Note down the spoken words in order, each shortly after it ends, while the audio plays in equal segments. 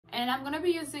and I'm gonna be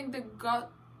using the He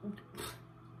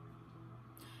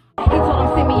told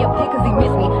him send me a pic cause he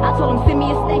miss me. I told him send me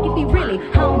a steak if he really.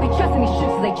 I don't be trusting these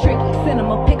tricks, they trick. Send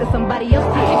him a pic of somebody else.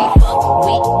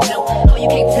 No, you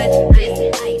can't touch this.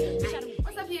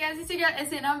 What's up you guys, it's your girl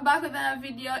ESSY and I'm back with another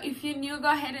video. If you're new,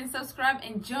 go ahead and subscribe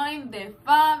and join the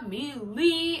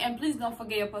family, and please don't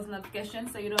forget your post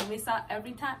notifications so you don't miss out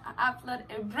every time I upload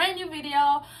a brand new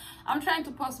video. I'm trying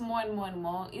to post more and more and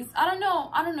more. I don't know,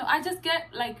 I just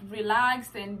get like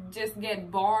relaxed and just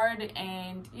get bored,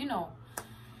 and you know,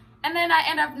 and then I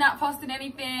end up not posting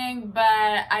anything,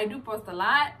 but I do post a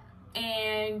lot.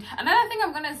 And another thing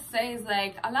I'm gonna say is,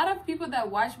 like, a lot of people that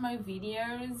watch my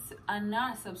videos are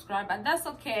not subscribed, and that's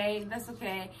okay.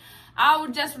 I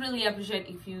would just really appreciate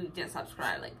if you just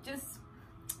subscribe. Like, just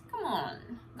come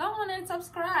on, go on and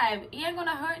subscribe. It ain't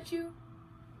gonna hurt you.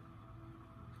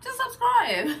 Just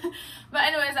subscribe. But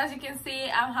anyways, as you can see,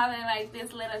 I'm having like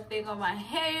this little thing on my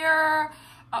hair.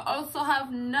 I also have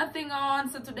nothing on,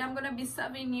 so today I'm gonna be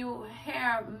serving you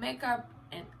hair, makeup,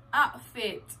 and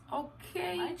outfit.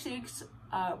 Okay, my cheeks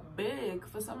are big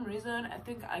for some reason. I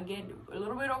think I gained a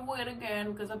little bit of weight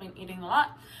again because I've been eating a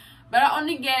lot, but I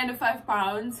only gained 5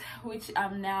 pounds, which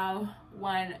I'm now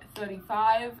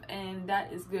 135, and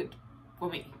that is good for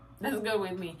me. That's good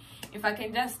with me. If I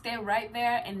can just stay right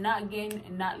there and not gain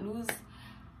and not lose,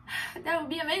 that would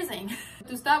be amazing.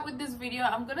 To start with this video,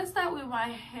 I'm gonna start with my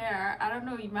hair. I don't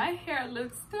know, my hair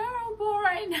looks terrible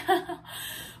right now.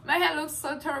 My hair looks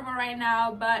so terrible right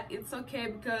now, but it's okay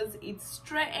because it's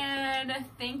straightened.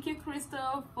 Thank you,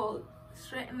 Crystal, for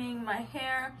straightening my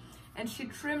hair, and she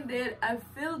trimmed it. I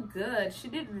feel good. She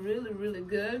did really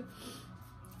good.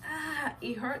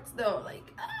 It hurts though,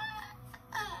 like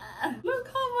look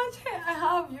how much hair I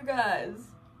have, you guys.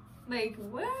 Like,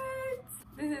 what?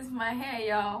 This is my hair,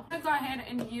 y'all. I'm gonna go ahead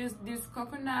and use this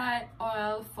coconut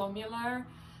oil formula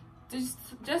just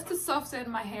to soften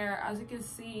my hair. As you can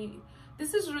see,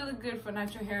 this is really good for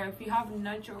natural hair. If you have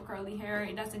natural curly hair,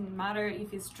 it doesn't matter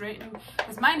if it's straightened,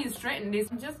 because mine is straightened.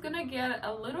 I'm just gonna get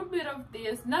a little bit of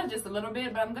this, not just a little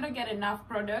bit, but I'm gonna get enough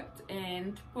product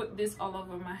and put this all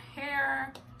over my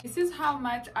hair. This is how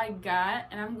much I got,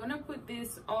 and I'm gonna put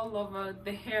this all over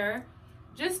the hair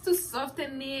just to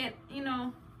soften it, you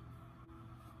know.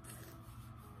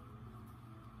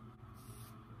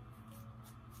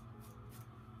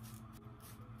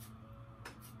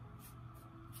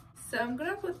 So I'm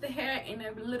gonna put the hair in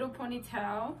a little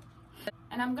ponytail,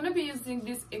 and I'm gonna be using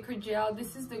this Ootd gel.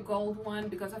 This is the gold one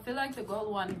because I feel like the gold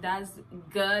one does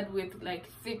good with like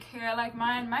thick hair like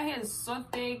mine. My hair is so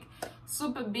thick,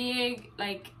 super big.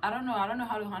 Like, I don't know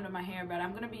how to handle my hair, but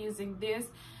I'm gonna be using this,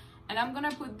 and I'm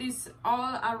gonna put this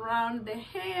all around the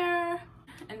hair,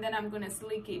 and then I'm gonna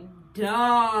slick it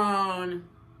down.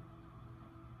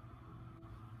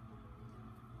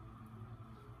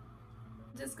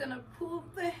 Just gonna pull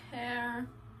the hair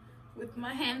with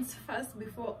my hands first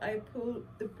before I pull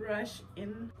the brush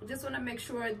in. Just want to make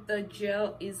sure the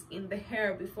gel is in the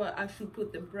hair before I should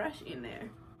put the brush in there.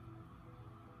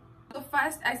 So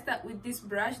first I start with this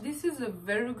brush. This is a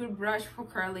very good brush for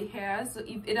curly hair. So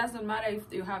if it doesn't matter if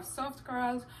you have soft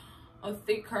curls or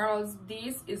thick curls,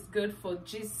 this is good for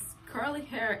just curly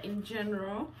hair in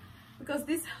general, because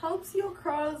this helps your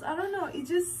curls. I don't know, it's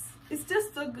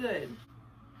just so good.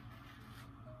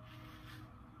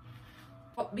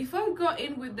 Before I go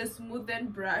in with the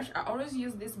smoothened brush, I always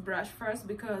use this brush first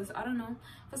because I don't know,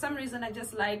 for some reason I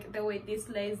just like the way this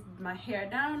lays my hair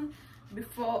down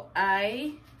before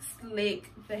I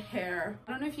slick the hair.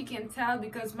 I don't know if you can tell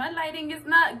because my lighting is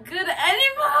not good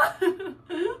anymore.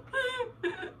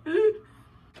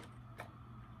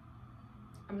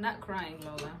 I'm not crying,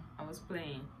 Lola, I was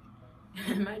playing.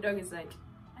 My dog is like,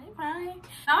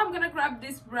 now I'm gonna grab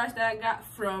this brush that I got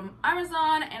from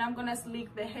Amazon, and I'm gonna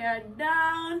slick the hair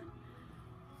down.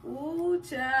 Ooh,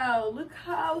 child, look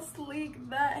how sleek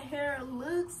that hair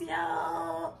looks,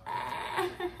 y'all.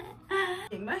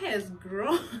 My hair's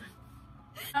grown.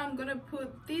 I'm gonna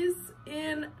put this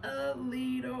in a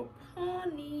little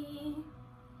pony.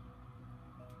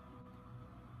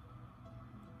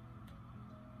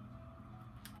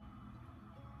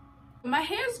 My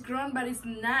hair is grown, but it's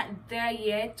not there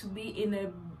yet to be in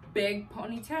a big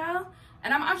ponytail,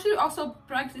 and I'm actually also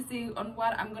practicing on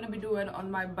what I'm gonna be doing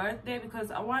on my birthday, because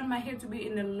I want my hair to be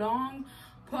in a long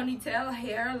ponytail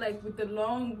hair, like with the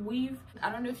long weave.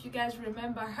 I don't know if you guys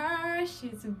remember her.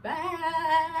 She's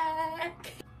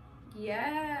back.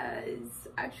 Yes,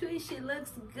 actually she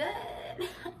looks good.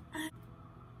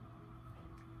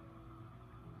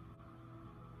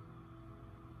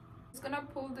 Just gonna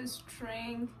pull the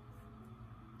string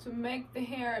to make the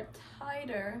hair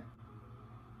tighter.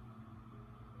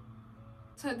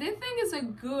 So this thing is a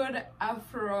good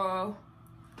afro,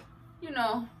 you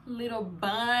know, little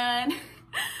bun.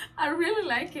 I really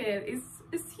like it.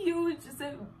 It's huge.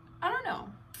 I don't know.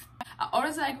 I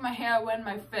always like my hair when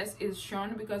my face is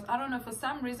shown, because I don't know, for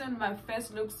some reason my face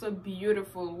looks so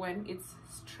beautiful when it's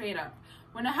straight up.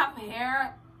 When I have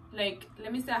hair, like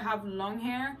let me say I have long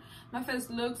hair, my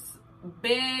face looks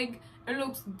big, it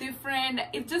looks different,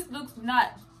 it just looks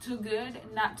not too good,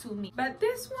 not too me. But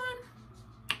this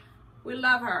one, we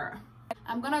love her.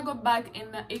 I'm gonna go back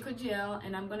in the Eco Gel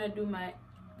and I'm gonna do my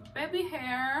baby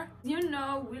hair. You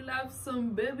know, we love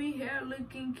some baby hair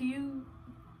looking cute.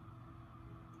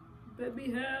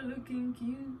 Baby hair looking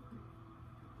cute.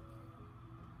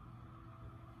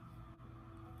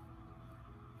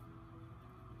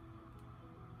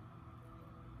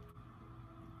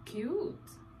 Cute.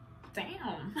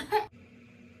 Damn.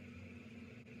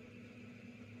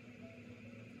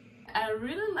 I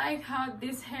really like how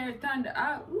this hair turned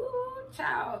out. Ooh,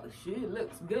 child, she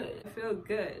looks good. I feel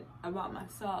good about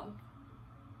myself.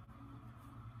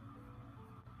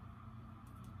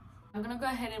 I'm gonna go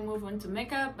ahead and move on to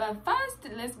makeup, but first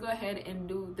let's go ahead and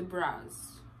do the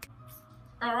brows.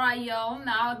 All right, y'all,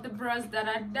 now the brows that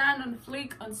are done on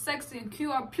fleek, on sexy and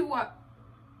pure.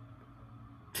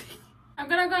 I'm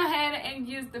gonna go ahead and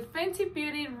use the Fenty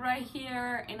Beauty right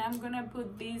here, and I'm gonna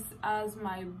put this as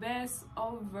my base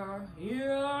over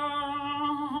here.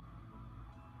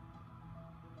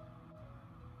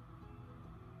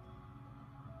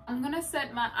 I'm gonna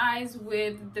set my eyes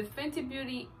with the Fenty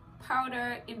Beauty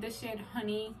powder in the shade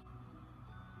Honey.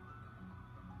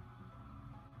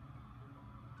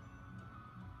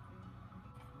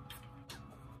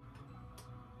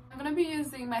 I'm gonna be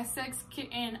using my Sex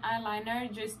Kitten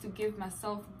eyeliner just to give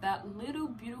myself that little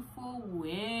beautiful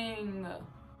wing.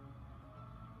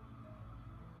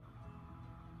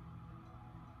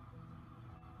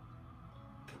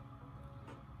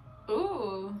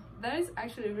 Ooh, that is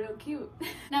actually real cute.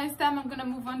 Now it's time. I'm gonna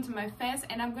move on to my face,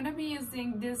 and I'm gonna be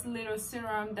using this little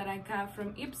serum that I got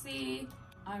from ESSY.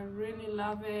 I really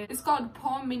love it. It's called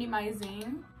Pore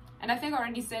Minimizing, and I think I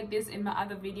already said this in my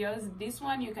other videos. This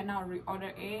one you can now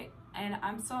reorder it, and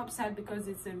I'm so upset because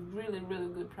it's a really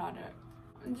good product.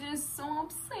 I'm just so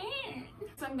upset.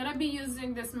 So I'm gonna be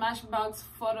using the Smashbox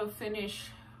Photo Finish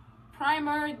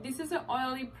primer. This is an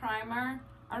oily primer.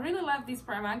 I really love this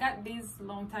primer. I got this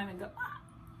long time ago.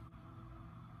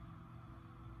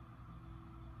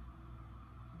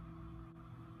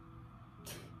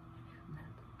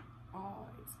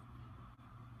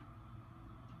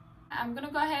 I'm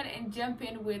gonna go ahead and jump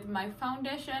in with my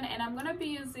foundation, and I'm gonna be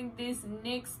using this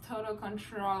NYX Total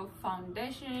Control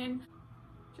foundation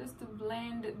just to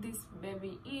blend this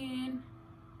baby in.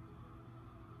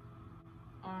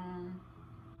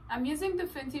 I'm using the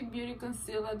Fenty Beauty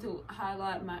concealer to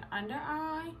highlight my under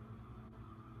eye.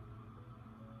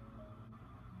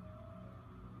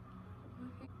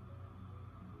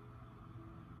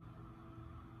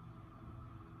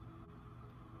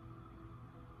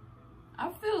 I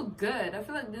feel good. I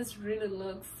feel like this really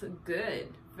looks good.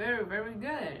 Very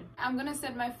good. I'm gonna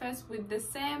set my face with the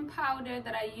same powder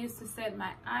that I used to set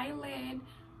my eyelid,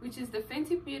 which is the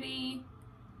Fenty Beauty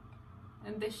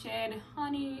in the shade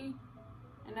Honey.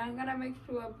 And I'm gonna make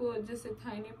sure I put just a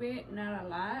tiny bit, not a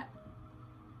lot.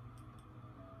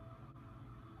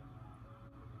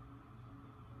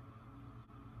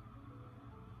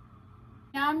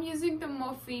 Now I'm using the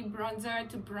Morphe bronzer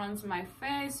to bronze my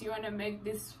face. You wanna make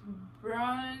this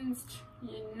bronzed,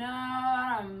 you know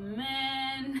what I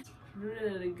mean?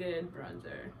 Really good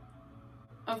bronzer.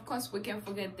 Of course, we can't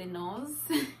forget the nose.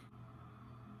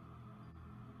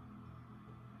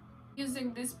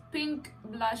 Using this pink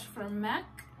blush from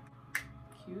MAC.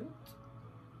 Cute.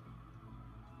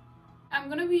 I'm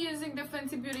gonna be using the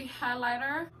Fenty Beauty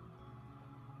highlighter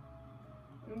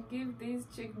and give these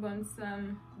cheekbones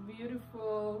some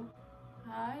beautiful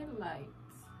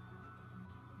highlights.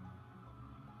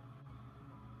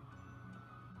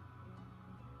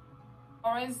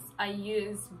 Always I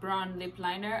use brown lip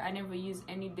liner. I never use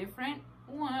any different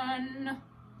one.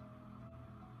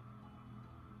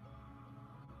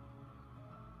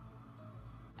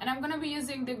 And I'm gonna be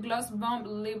using the Gloss Bomb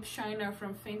Lip Shiner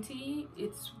from Fenty.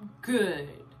 It's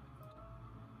good.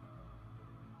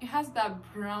 It has that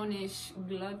brownish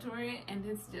glow to it, and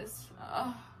it's just,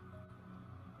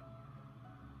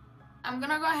 I'm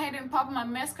gonna go ahead and pop my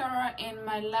mascara and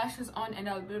my lashes on, and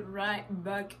I'll be right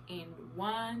back in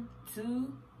 1,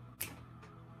 2.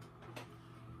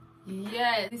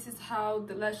 Yes, this is how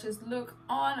the lashes look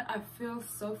on. I feel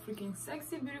so freaking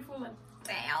sexy, beautiful, and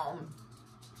damn.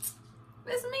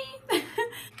 It's me.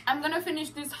 I'm gonna finish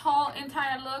this whole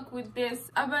entire look with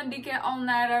this Urban Decay All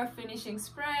Nighter finishing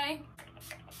spray.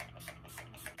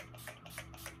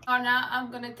 Now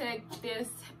I'm gonna take this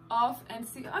off and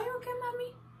see. Are you okay,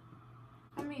 mommy?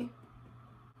 Mommy.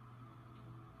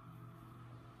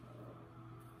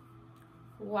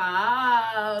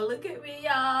 Wow, look at me,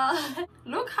 y'all.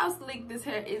 Look how sleek this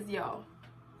hair is, y'all.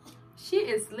 She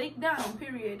is sleek down,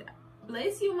 period.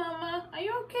 Bless you, mama. Are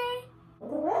you okay?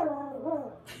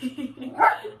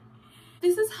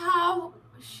 This is how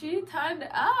she turned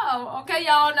out. Okay,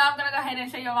 y'all, now I'm gonna go ahead and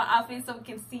show you my outfit so we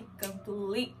can see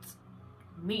complete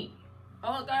me.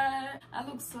 Oh my god, I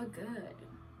look so good.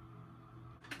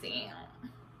 Damn.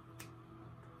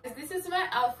 This is my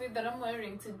outfit that I'm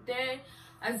wearing today.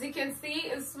 As you can see,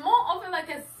 it's more of like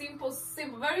a simple,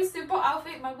 very simple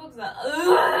outfit. My boobs are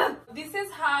ugh. This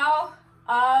is how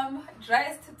I'm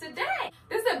dressed today.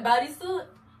 This is a bodysuit,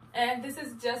 and this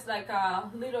is just like a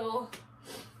little,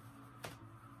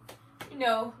 you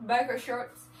know, biker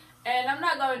shorts. And I'm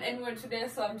not going anywhere today,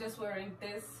 so I'm just wearing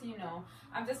this, you know.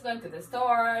 I'm just going to the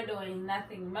store, doing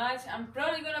nothing much. I'm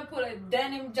probably gonna put a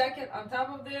denim jacket on top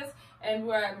of this and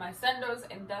wear my sandals,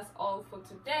 and that's all for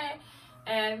today.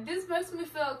 And this makes me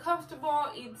feel comfortable.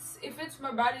 It fits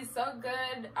my body so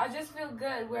good. I just feel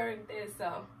good wearing this.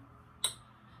 So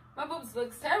my boobs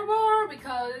look terrible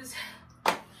because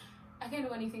I can't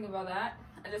do anything about that.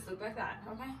 I just look like that,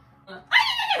 okay?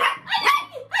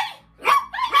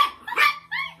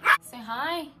 Say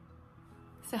hi.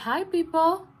 Say hi,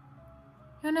 people.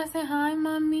 You wanna say hi,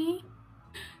 mommy?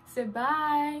 Say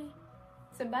bye.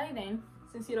 Say bye then.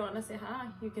 Since you don't wanna say hi,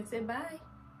 you can say bye.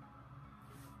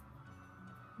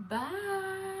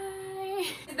 Bye.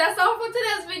 That's all for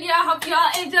today's video. I hope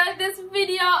y'all enjoyed this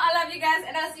video. I love you guys,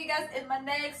 and I'll see you guys in my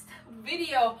next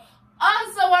video.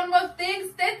 Also, one more thing,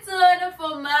 stay tuned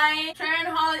for my trend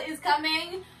haul is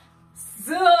coming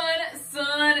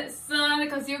soon,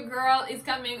 because your girl is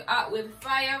coming out with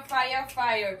fire.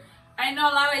 I know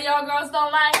a lot of y'all girls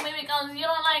don't like me because you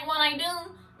don't like what I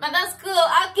do, but that's cool.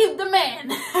 I'll keep the man.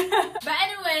 But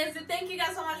anyways, thank you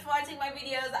guys so much for watching my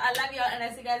videos. I love y'all, and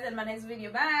I'll see you guys in my next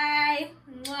video. Bye.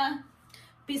 Mwah.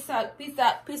 Peace out,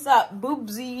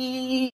 boobsy.